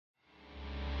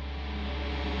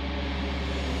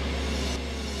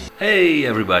Hey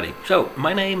everybody, so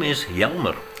my name is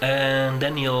Jelmer and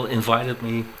Daniel invited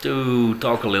me to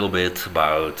talk a little bit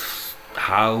about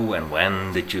how and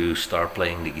when did you start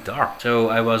playing the guitar. So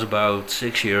I was about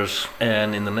 6 years,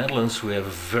 and in the Netherlands we have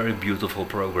a very beautiful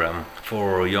program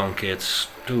for young kids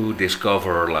to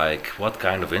discover like what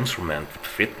kind of instrument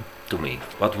fit to me,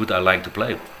 what would I like to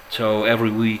play. So every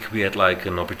week we had like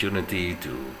an opportunity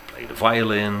to play the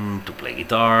violin, to play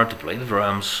guitar, to play the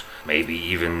drums. Maybe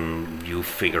even you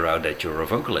figure out that you're a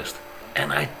vocalist.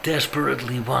 And I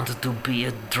desperately wanted to be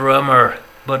a drummer.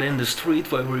 But in the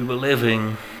street where we were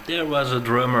living, there was a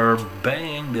drummer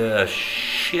banging the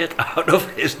shit out of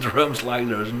his drums like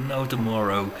there's no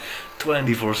tomorrow,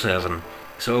 24/7.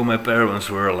 So my parents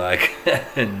were like,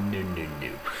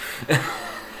 no.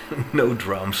 No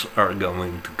drums are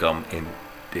going to come in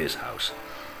this house.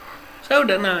 So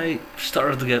then I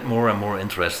started to get more and more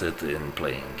interested in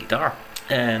playing guitar.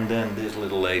 And then this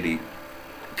little lady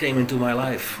came into my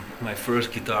life. My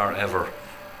first guitar ever.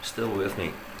 Still with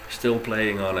me. Still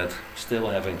playing on it. Still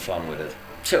having fun with it.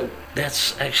 So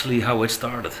that's actually how it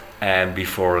started. And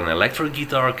before an electric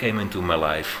guitar came into my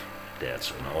life,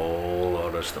 that's an whole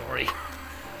other story.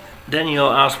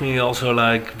 Daniel asked me also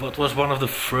like, what was one of the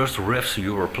first riffs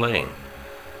you were playing?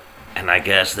 And I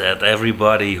guess that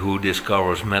everybody who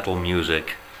discovers metal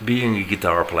music, being a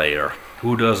guitar player,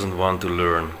 who doesn't want to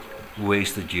learn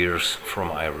Wasted Years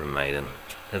from Iron Maiden.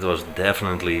 That was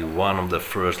definitely one of the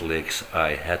first licks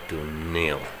I had to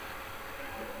nail.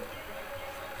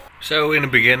 So in the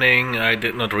beginning I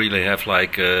did not really have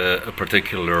like a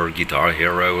particular guitar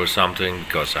hero or something,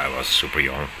 because I was super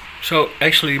young. So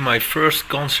actually my first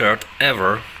concert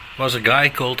ever was a guy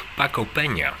called Paco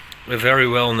Peña, a very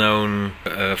well-known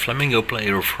flamenco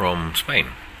player from Spain.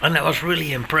 And I was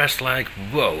really impressed, like,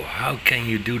 whoa, how can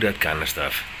you do that kind of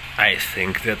stuff? I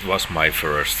think that was my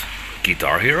first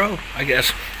guitar hero, I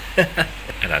guess.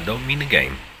 And I don't mean a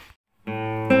game.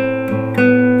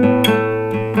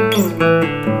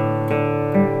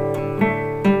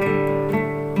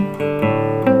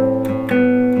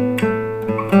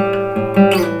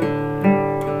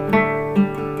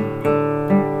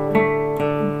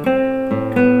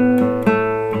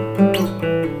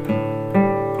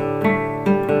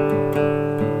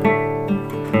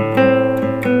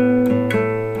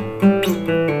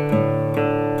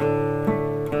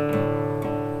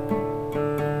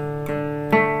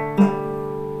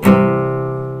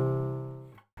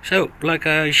 So, like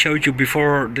I showed you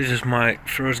before, this is my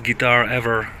first guitar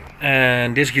ever.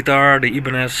 And this guitar, the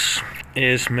Ibanez,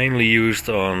 is mainly used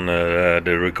on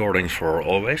the recordings for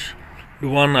Always. The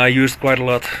one I used quite a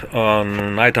lot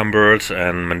on Nighttime Birds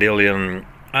and Mandelian,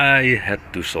 I had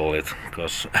to sell it,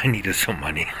 because I needed some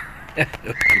money.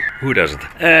 Who doesn't?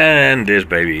 And this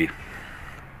baby,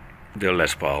 the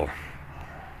Les Paul,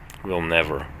 will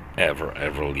never,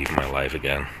 ever leave my life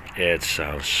again. It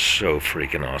sounds so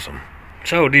freaking awesome.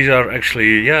 So these are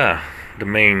actually, yeah, the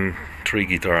main 3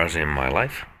 guitars in my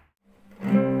life.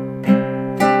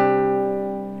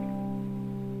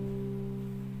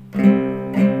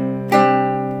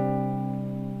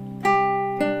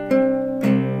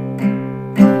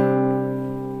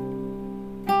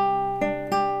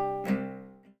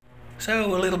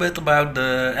 So a little bit about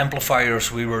the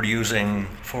amplifiers we were using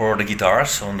for the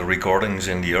guitars on the recordings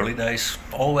in the early days.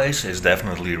 Always is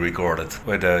definitely recorded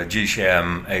with a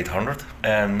GCM 800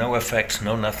 and no effects,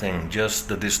 no nothing, just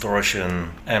the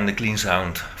distortion and the clean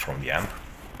sound from the amp.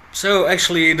 So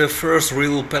actually the first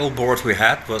real pedal board we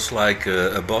had was like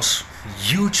a Boss,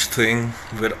 huge thing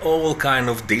with all kind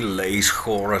of delays,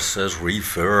 choruses,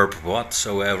 reverb,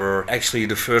 whatsoever. Actually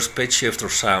the first pitch shifter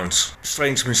sounds.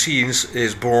 Strange Machines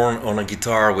is born on a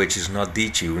guitar which is not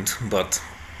detuned, but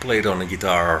played on a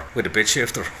guitar with a pitch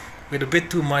shifter, with a bit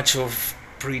too much of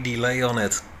pre-delay on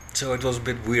it. So it was a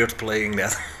bit weird playing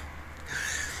that.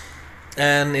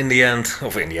 And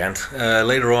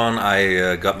later on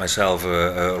I got myself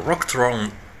a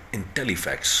Rocktron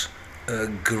Intellifax. A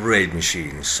great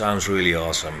machine, sounds really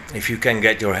awesome. If you can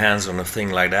get your hands on a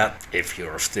thing like that, if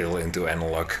you're still into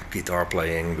analog guitar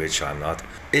playing, which I'm not,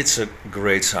 it's a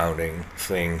great sounding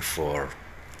thing for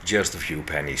just a few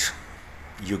pennies.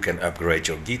 You can upgrade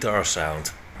your guitar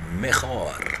sound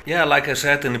mejor. Yeah, like I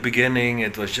said in the beginning,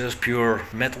 it was just pure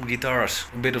metal guitars.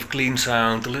 A bit of clean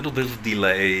sound, a little bit of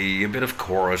delay, a bit of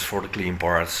chorus for the clean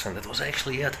parts, and that was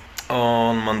actually it.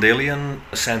 On Mandelian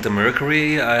Santa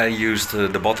Mercury I used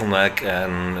the bottleneck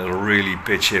and a really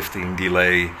pitch shifting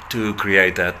delay to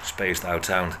create that spaced out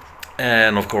sound.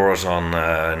 And of course on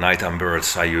Nighttime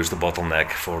Birds I used the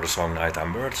bottleneck for the song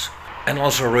Nighttime Birds. And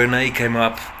also Renee came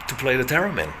up to play the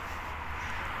theremin.